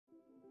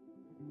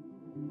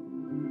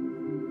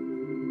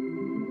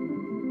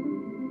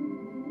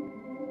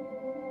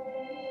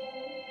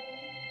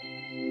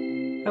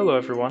Hello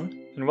everyone,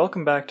 and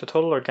welcome back to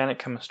Total Organic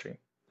Chemistry.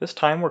 This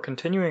time we're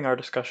continuing our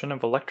discussion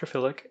of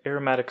electrophilic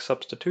aromatic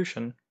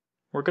substitution.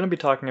 We're going to be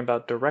talking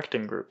about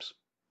directing groups.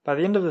 By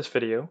the end of this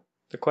video,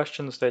 the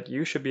questions that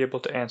you should be able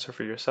to answer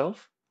for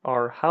yourself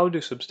are: how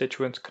do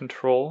substituents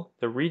control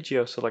the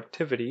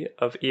regioselectivity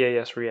of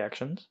EAS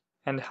reactions,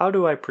 and how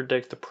do I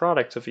predict the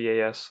products of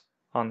EAS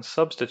on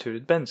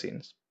substituted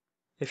benzenes?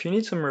 If you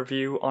need some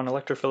review on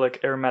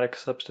electrophilic aromatic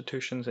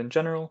substitutions in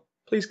general,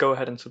 please go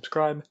ahead and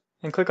subscribe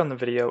and click on the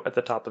video at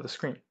the top of the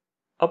screen.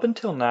 Up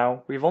until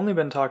now, we've only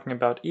been talking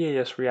about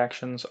EAS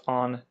reactions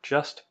on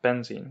just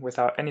benzene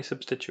without any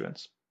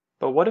substituents.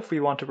 But what if we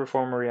want to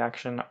perform a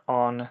reaction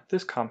on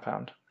this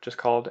compound, which is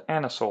called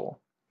anisole?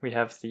 We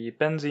have the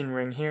benzene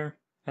ring here,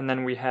 and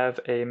then we have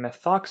a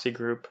methoxy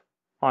group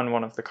on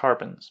one of the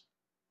carbons.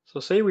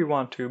 So say we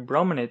want to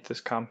brominate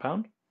this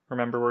compound.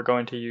 Remember, we're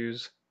going to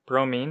use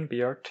bromine,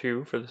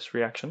 Br2, for this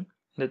reaction.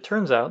 And it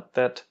turns out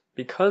that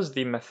because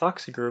the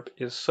methoxy group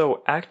is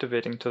so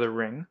activating to the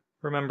ring,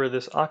 remember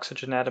this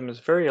oxygen atom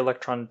is very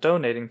electron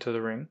donating to the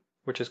ring,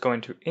 which is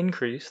going to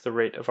increase the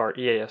rate of our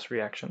EAS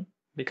reaction.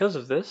 Because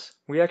of this,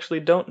 we actually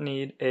don't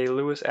need a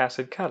Lewis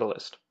acid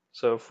catalyst.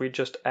 So if we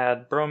just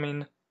add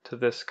bromine to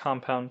this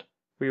compound,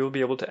 we will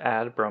be able to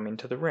add bromine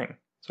to the ring.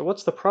 So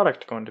what's the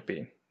product going to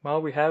be?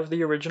 Well, we have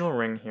the original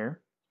ring here.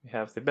 We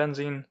have the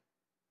benzene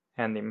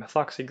and the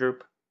methoxy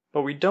group,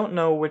 but we don't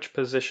know which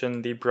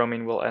position the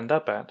bromine will end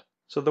up at.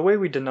 So the way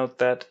we denote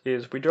that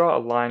is we draw a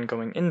line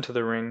going into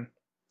the ring,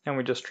 and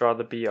we just draw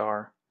the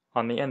Br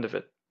on the end of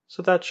it.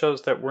 So that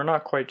shows that we're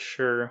not quite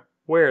sure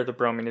where the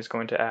bromine is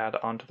going to add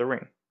onto the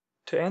ring.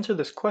 To answer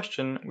this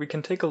question, we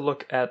can take a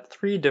look at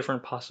three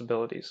different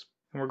possibilities.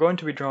 And we're going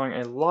to be drawing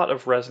a lot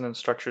of resonance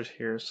structures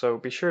here, so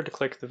be sure to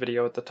click the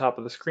video at the top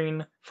of the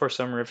screen for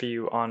some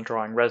review on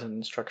drawing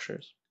resonance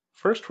structures.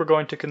 First, we're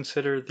going to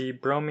consider the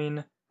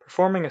bromine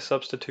performing a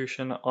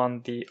substitution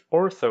on the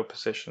ortho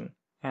position,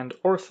 and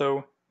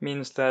ortho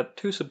means that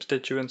two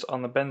substituents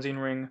on the benzene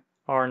ring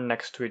are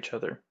next to each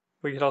other.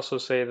 We could also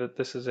say that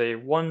this is a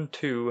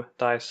 1,2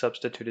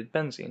 disubstituted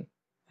benzene.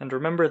 And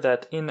remember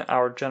that in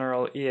our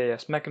general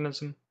EAS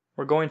mechanism,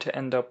 we're going to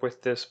end up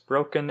with this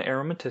broken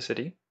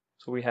aromaticity.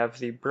 So we have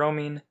the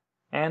bromine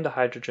and a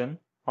hydrogen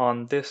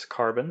on this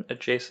carbon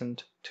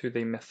adjacent to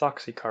the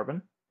methoxy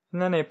carbon,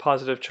 and then a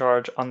positive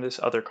charge on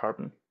this other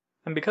carbon.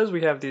 And because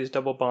we have these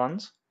double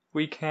bonds,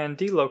 we can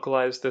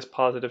delocalize this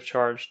positive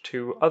charge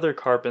to other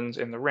carbons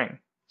in the ring.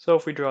 So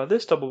if we draw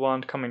this double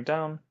bond coming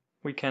down,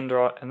 we can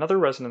draw another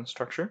resonance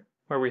structure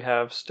where we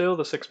have still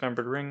the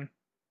six-membered ring,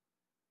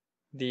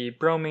 the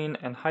bromine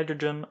and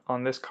hydrogen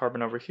on this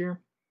carbon over here,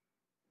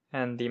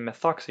 and the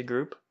methoxy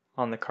group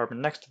on the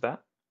carbon next to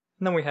that.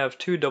 And then we have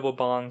two double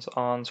bonds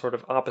on sort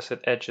of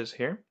opposite edges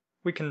here.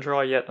 We can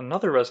draw yet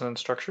another resonance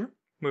structure,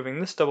 moving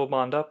this double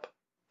bond up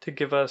to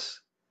give us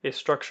a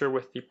structure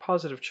with the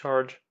positive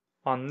charge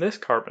on this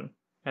carbon,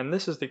 and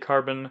this is the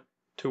carbon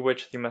to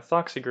which the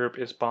methoxy group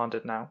is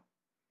bonded now.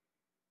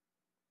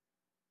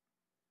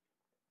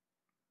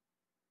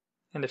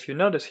 And if you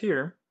notice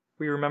here,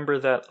 we remember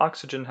that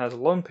oxygen has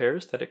lone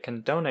pairs that it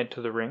can donate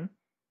to the ring,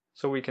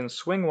 so we can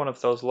swing one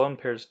of those lone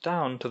pairs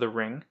down to the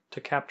ring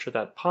to capture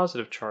that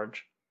positive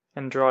charge,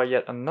 and draw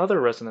yet another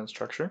resonance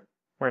structure,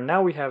 where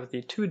now we have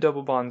the two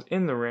double bonds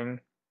in the ring,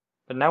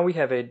 but now we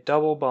have a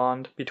double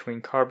bond between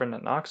carbon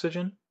and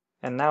oxygen,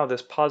 and now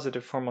this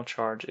positive formal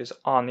charge is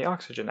on the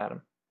oxygen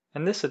atom.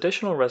 And this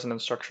additional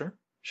resonance structure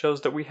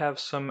shows that we have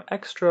some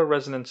extra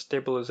resonance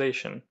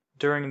stabilization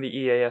during the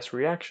EAS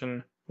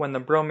reaction when the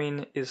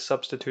bromine is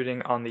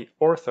substituting on the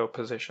ortho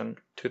position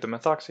to the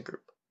methoxy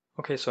group.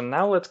 Okay, so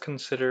now let's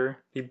consider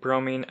the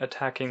bromine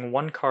attacking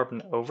one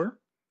carbon over.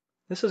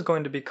 This is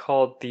going to be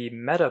called the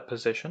meta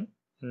position,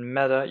 and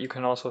meta you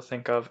can also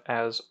think of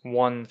as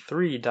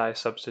 1,3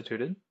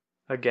 disubstituted.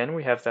 Again,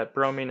 we have that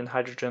bromine and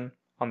hydrogen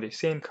on the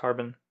same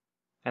carbon,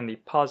 and the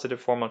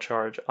positive formal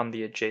charge on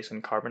the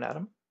adjacent carbon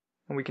atom.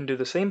 And we can do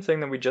the same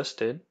thing that we just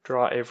did,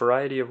 draw a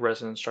variety of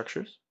resonance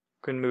structures.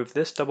 We can move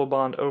this double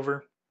bond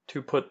over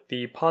to put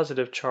the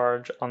positive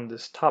charge on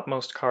this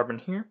topmost carbon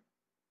here.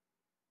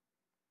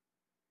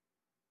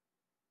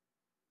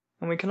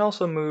 And we can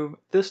also move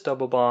this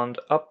double bond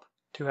up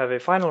to have a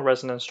final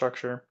resonance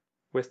structure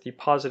with the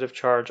positive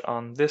charge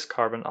on this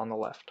carbon on the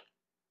left.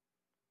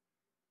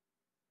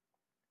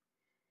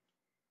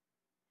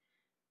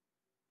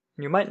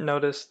 You might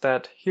notice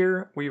that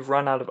here we've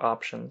run out of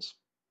options.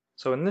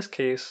 So in this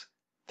case,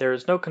 there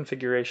is no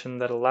configuration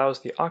that allows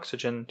the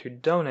oxygen to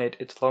donate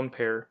its lone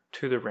pair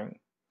to the ring.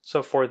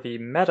 So for the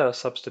meta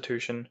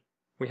substitution,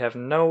 we have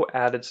no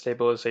added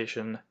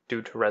stabilization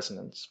due to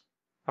resonance.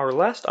 Our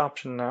last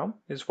option now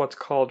is what's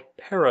called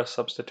para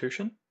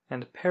substitution,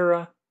 and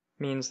para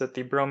means that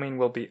the bromine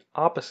will be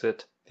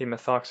opposite the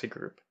methoxy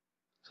group.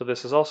 So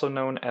this is also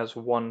known as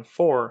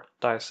 1,4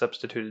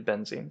 disubstituted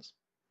benzenes.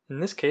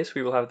 In this case,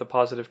 we will have the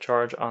positive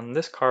charge on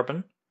this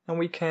carbon, and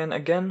we can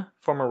again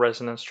form a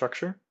resonance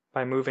structure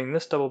by moving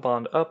this double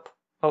bond up,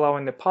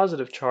 allowing the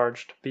positive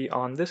charge to be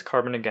on this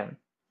carbon again.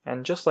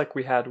 And just like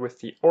we had with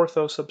the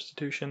ortho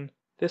substitution,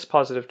 This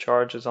positive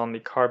charge is on the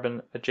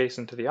carbon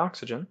adjacent to the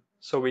oxygen,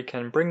 so we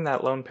can bring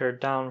that lone pair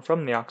down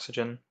from the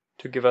oxygen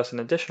to give us an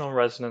additional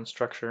resonance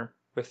structure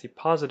with the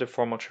positive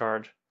formal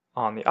charge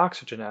on the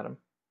oxygen atom.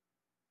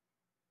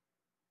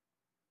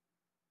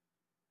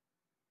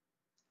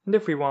 And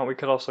if we want, we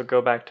could also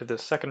go back to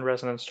this second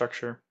resonance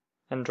structure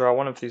and draw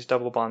one of these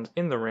double bonds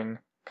in the ring,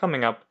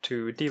 coming up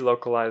to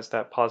delocalize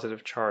that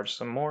positive charge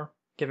some more,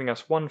 giving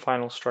us one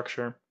final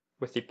structure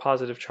with the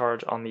positive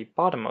charge on the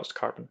bottommost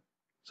carbon.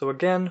 So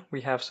again,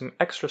 we have some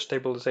extra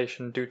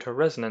stabilization due to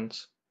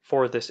resonance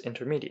for this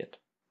intermediate.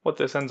 What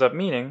this ends up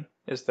meaning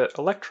is that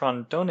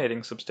electron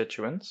donating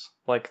substituents,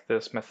 like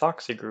this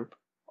methoxy group,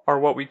 are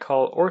what we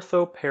call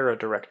ortho para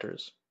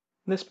directors.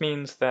 This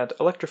means that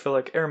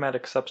electrophilic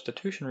aromatic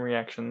substitution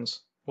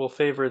reactions will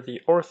favor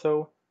the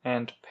ortho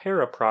and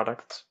para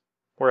products,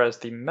 whereas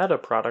the meta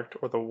product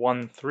or the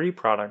 1,3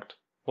 product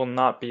will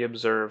not be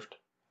observed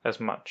as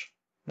much.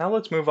 Now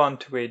let's move on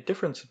to a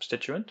different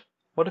substituent.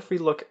 What if we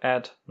look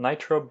at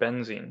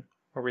nitrobenzene,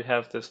 where we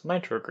have this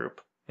nitro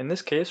group? In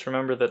this case,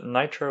 remember that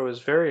nitro is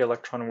very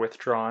electron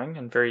withdrawing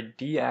and very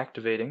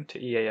deactivating to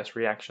EAS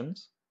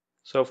reactions.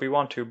 So if we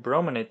want to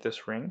brominate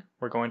this ring,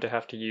 we're going to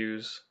have to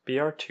use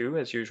Br2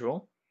 as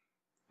usual.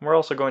 We're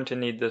also going to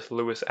need this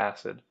Lewis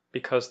acid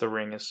because the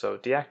ring is so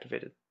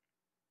deactivated.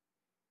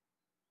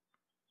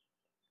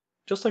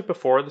 Just like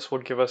before, this will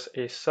give us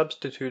a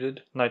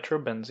substituted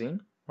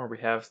nitrobenzene, where we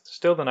have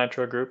still the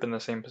nitro group in the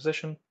same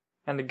position,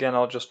 and again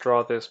I'll just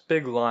draw this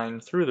big line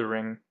through the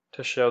ring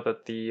to show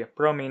that the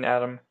bromine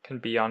atom can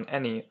be on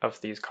any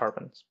of these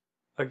carbons.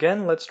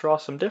 Again, let's draw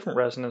some different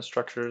resonance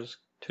structures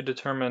to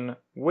determine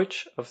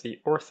which of the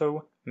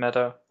ortho,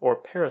 meta, or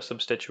para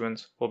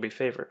substituents will be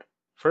favored.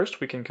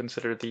 First, we can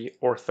consider the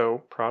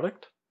ortho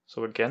product.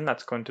 So again,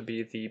 that's going to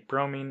be the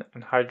bromine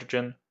and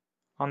hydrogen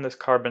on this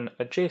carbon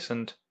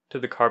adjacent to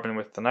the carbon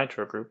with the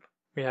nitro group.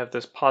 We have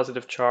this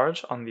positive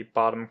charge on the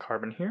bottom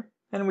carbon here,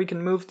 and we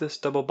can move this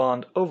double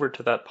bond over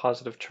to that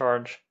positive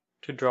charge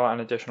to draw an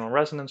additional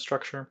resonance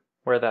structure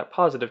where that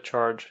positive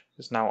charge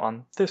is now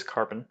on this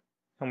carbon,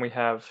 and we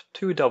have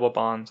two double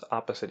bonds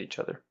opposite each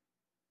other.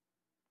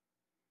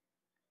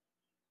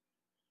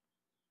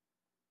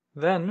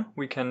 Then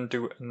we can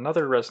do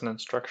another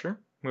resonance structure,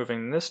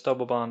 moving this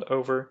double bond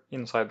over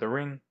inside the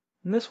ring,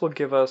 and this will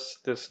give us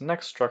this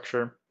next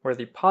structure where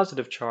the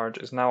positive charge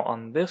is now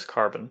on this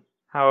carbon.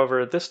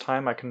 However, this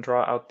time I can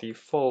draw out the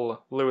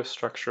full Lewis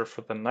structure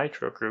for the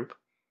nitro group.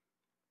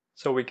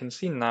 So we can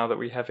see now that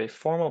we have a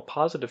formal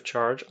positive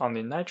charge on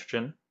the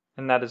nitrogen,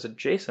 and that is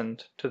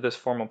adjacent to this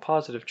formal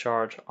positive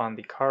charge on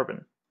the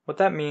carbon. What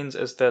that means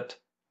is that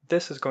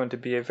this is going to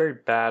be a very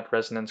bad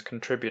resonance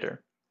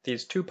contributor.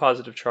 These two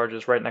positive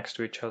charges right next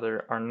to each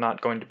other are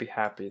not going to be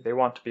happy. They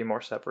want to be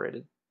more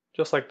separated.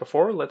 Just like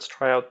before, let's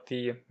try out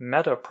the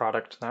meta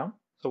product now.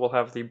 So we'll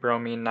have the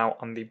bromine now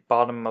on the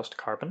bottommost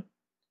carbon.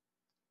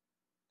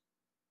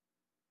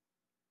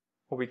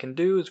 What we can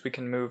do is we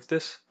can move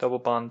this double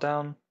bond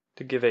down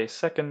to give a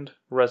second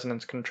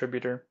resonance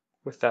contributor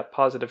with that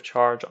positive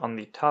charge on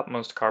the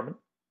topmost carbon.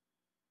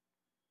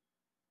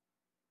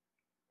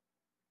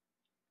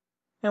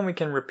 And we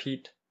can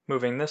repeat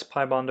moving this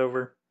pi bond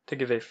over to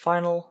give a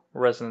final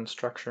resonance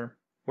structure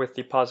with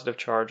the positive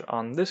charge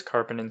on this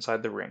carbon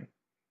inside the ring.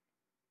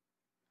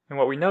 And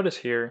what we notice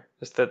here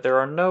is that there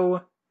are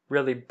no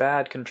really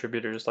bad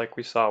contributors like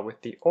we saw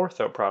with the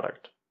ortho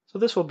product. So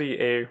this will be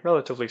a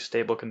relatively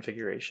stable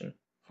configuration.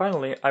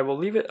 Finally, I will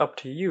leave it up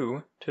to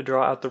you to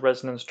draw out the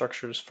resonance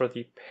structures for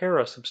the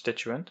para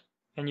substituent,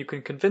 and you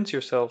can convince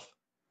yourself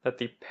that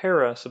the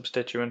para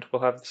substituent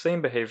will have the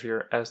same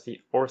behavior as the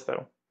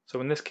ortho.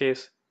 So in this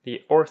case,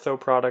 the ortho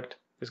product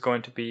is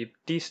going to be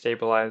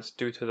destabilized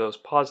due to those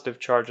positive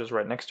charges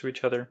right next to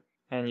each other,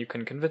 and you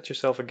can convince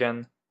yourself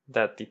again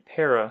that the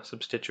para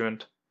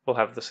substituent will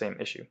have the same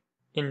issue.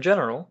 In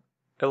general,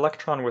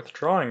 electron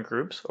withdrawing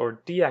groups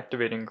or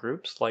deactivating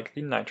groups like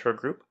the nitro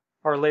group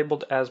are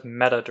labeled as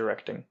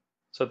meta-directing.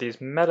 So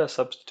these meta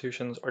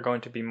substitutions are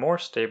going to be more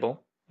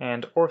stable,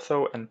 and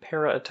ortho and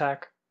para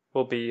attack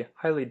will be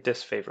highly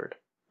disfavored.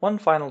 One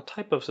final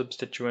type of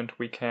substituent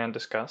we can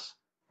discuss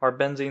are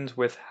benzenes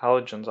with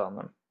halogens on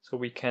them. So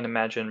we can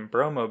imagine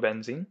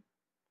bromobenzene.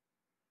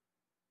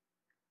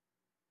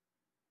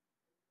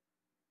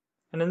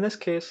 And in this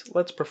case,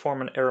 let's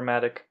perform an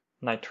aromatic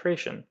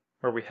nitration,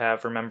 where we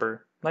have,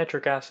 remember,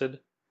 nitric acid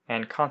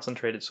and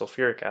concentrated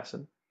sulfuric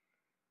acid.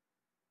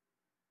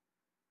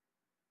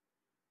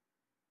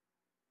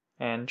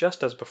 And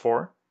just as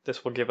before,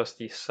 this will give us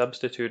the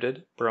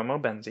substituted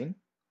bromobenzene,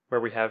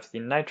 where we have the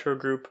nitro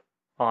group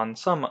on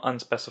some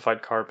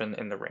unspecified carbon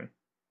in the ring.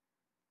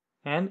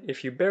 And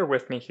if you bear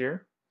with me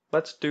here,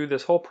 let's do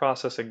this whole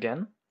process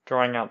again,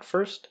 drawing out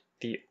first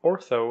the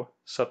ortho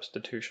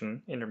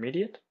substitution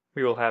intermediate.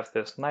 We will have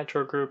this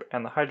nitro group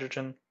and the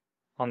hydrogen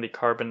on the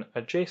carbon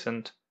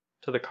adjacent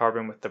to the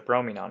carbon with the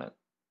bromine on it.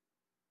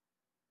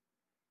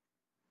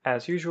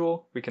 As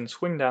usual, we can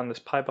swing down this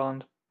pi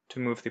bond to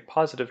move the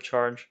positive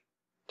charge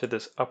to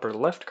this upper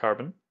left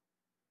carbon.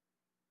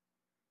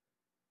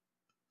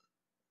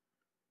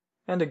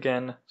 and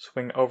again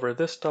swing over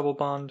this double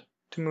bond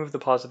to move the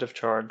positive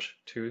charge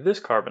to this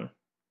carbon.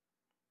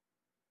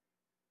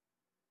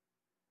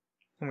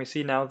 And we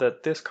see now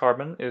that this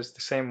carbon is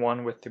the same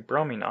one with the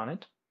bromine on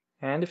it,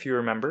 and if you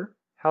remember,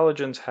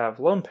 halogens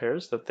have lone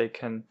pairs that they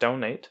can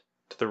donate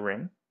to the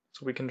ring,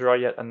 so we can draw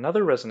yet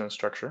another resonance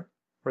structure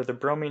where the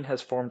bromine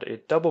has formed a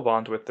double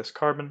bond with this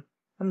carbon,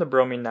 and the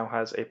bromine now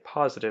has a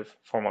positive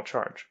formal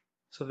charge.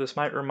 So this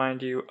might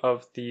remind you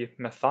of the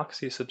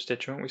methoxy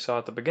substituent we saw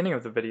at the beginning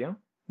of the video.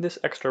 This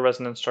extra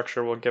resonance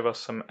structure will give us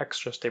some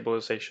extra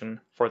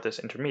stabilization for this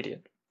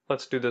intermediate.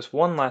 Let's do this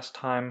one last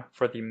time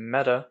for the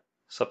meta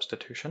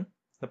substitution.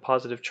 The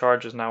positive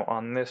charge is now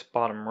on this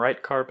bottom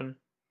right carbon.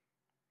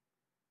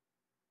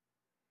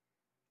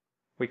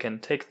 We can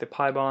take the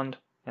pi bond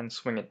and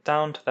swing it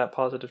down to that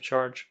positive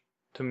charge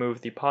to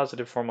move the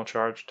positive formal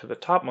charge to the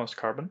topmost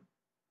carbon.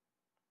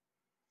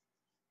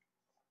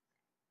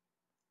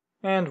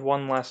 And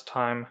one last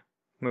time,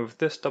 move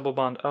this double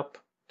bond up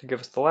to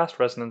give us the last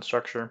resonance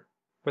structure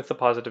with the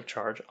positive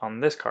charge on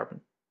this carbon.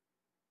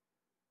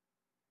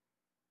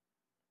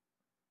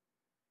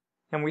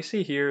 And we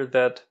see here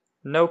that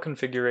no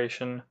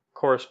configuration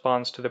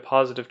corresponds to the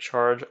positive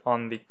charge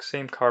on the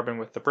same carbon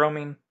with the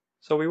bromine,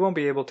 so we won't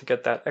be able to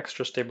get that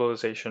extra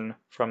stabilization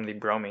from the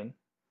bromine.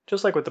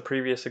 Just like with the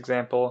previous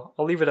example,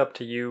 I'll leave it up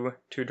to you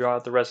to draw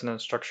the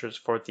resonance structures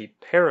for the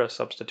para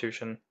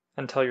substitution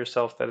and tell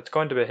yourself that it's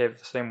going to behave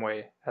the same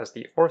way as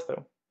the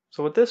ortho.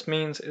 So what this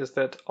means is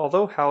that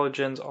although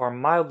halogens are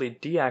mildly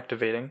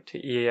deactivating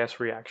to EAS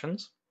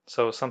reactions,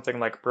 so something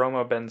like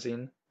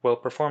bromobenzene will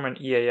perform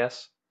an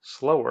EAS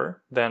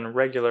slower than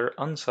regular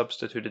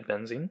unsubstituted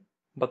benzene,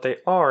 but they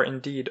are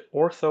indeed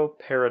ortho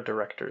para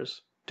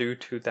directors due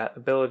to that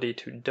ability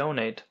to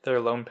donate their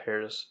lone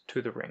pairs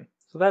to the ring.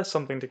 So that's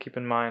something to keep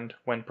in mind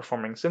when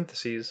performing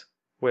syntheses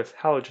with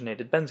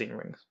halogenated benzene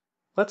rings.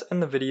 Let's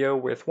end the video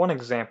with one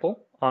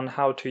example on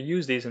how to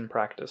use these in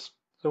practice.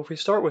 So if we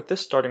start with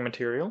this starting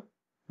material,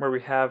 where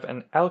we have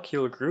an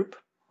alkyl group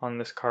on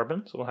this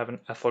carbon, so we'll have an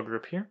ethyl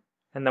group here,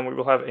 and then we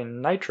will have a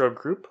nitro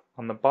group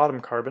on the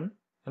bottom carbon,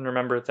 and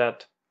remember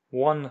that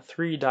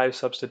 1,3-di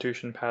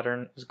substitution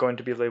pattern is going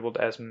to be labeled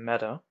as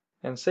meta,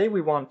 and say we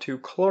want to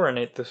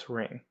chlorinate this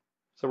ring.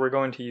 So we're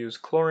going to use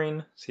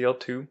chlorine,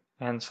 Cl2,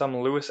 and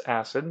some Lewis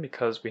acid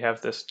because we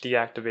have this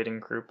deactivating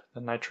group, the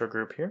nitro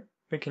group here.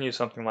 We can use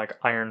something like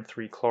iron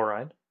 3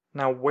 chloride.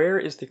 Now where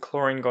is the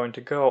chlorine going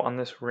to go on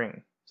this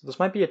ring? So this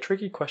might be a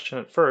tricky question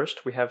at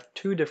first. We have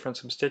two different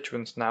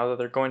substituents now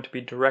that are going to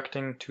be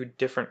directing to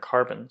different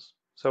carbons.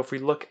 So if we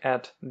look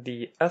at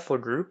the ethyl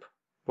group,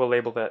 we'll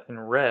label that in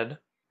red.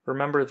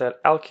 Remember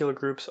that alkyl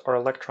groups are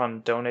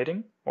electron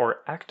donating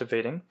or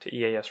activating to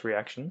EAS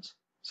reactions,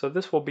 so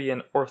this will be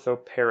an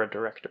ortho-para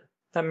director.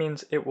 That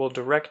means it will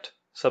direct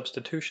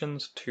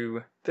substitutions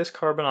to this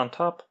carbon on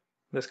top,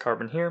 this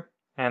carbon here,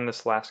 and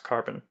this last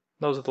carbon.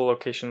 Those are the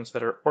locations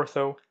that are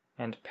ortho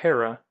and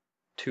para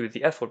to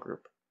the ethyl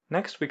group.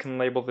 Next we can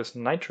label this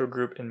nitro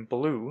group in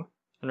blue,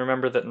 and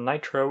remember that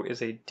nitro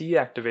is a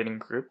deactivating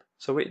group,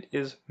 so it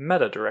is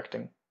meta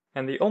directing.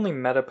 And the only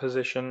meta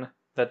position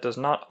that does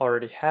not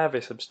already have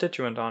a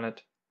substituent on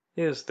it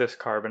is this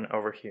carbon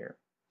over here.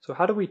 So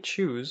how do we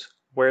choose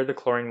where the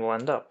chlorine will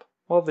end up?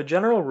 Well, the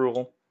general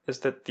rule is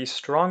that the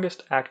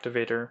strongest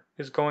activator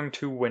is going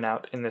to win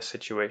out in this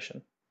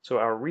situation. So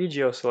our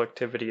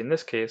regioselectivity in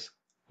this case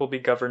will be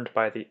governed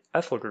by the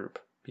ethyl group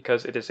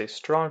because it is a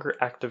stronger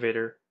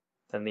activator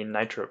than the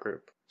nitro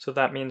group. So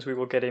that means we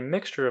will get a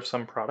mixture of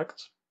some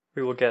products.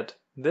 We will get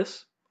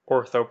this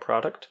ortho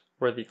product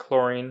where the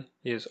chlorine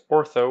is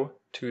ortho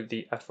to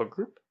the ethyl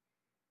group.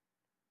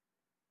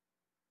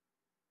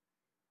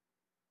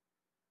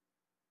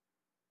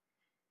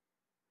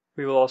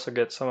 We will also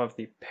get some of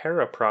the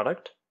para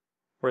product,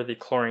 where the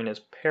chlorine is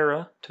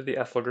para to the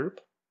ethyl group.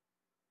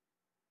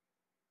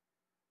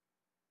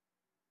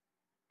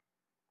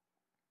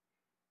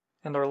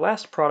 And our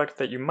last product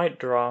that you might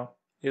draw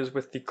is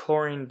with the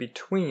chlorine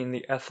between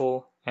the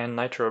ethyl and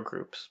nitro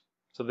groups.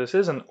 So this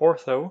is an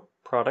ortho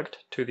product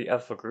to the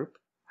ethyl group.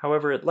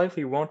 However, it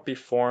likely won't be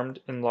formed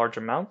in large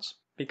amounts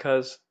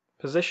because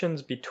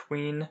positions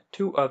between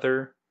two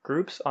other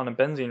groups on a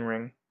benzene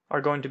ring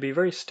are going to be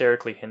very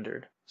sterically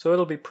hindered. So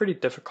it'll be pretty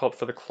difficult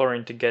for the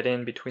chlorine to get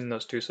in between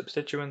those two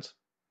substituents,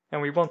 and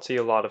we won't see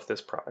a lot of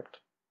this product.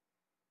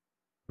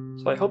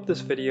 So I hope this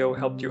video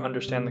helped you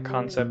understand the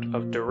concept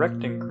of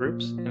directing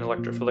groups in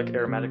electrophilic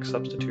aromatic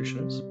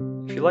substitutions.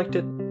 If you liked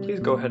it, please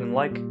go ahead and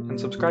like and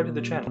subscribe to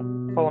the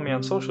channel. Follow me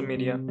on social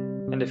media,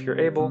 and if you're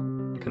able,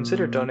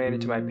 consider donating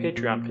to my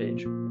Patreon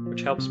page,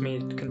 which helps me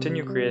to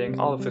continue creating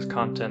all of this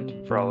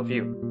content for all of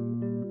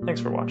you.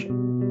 Thanks for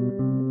watching.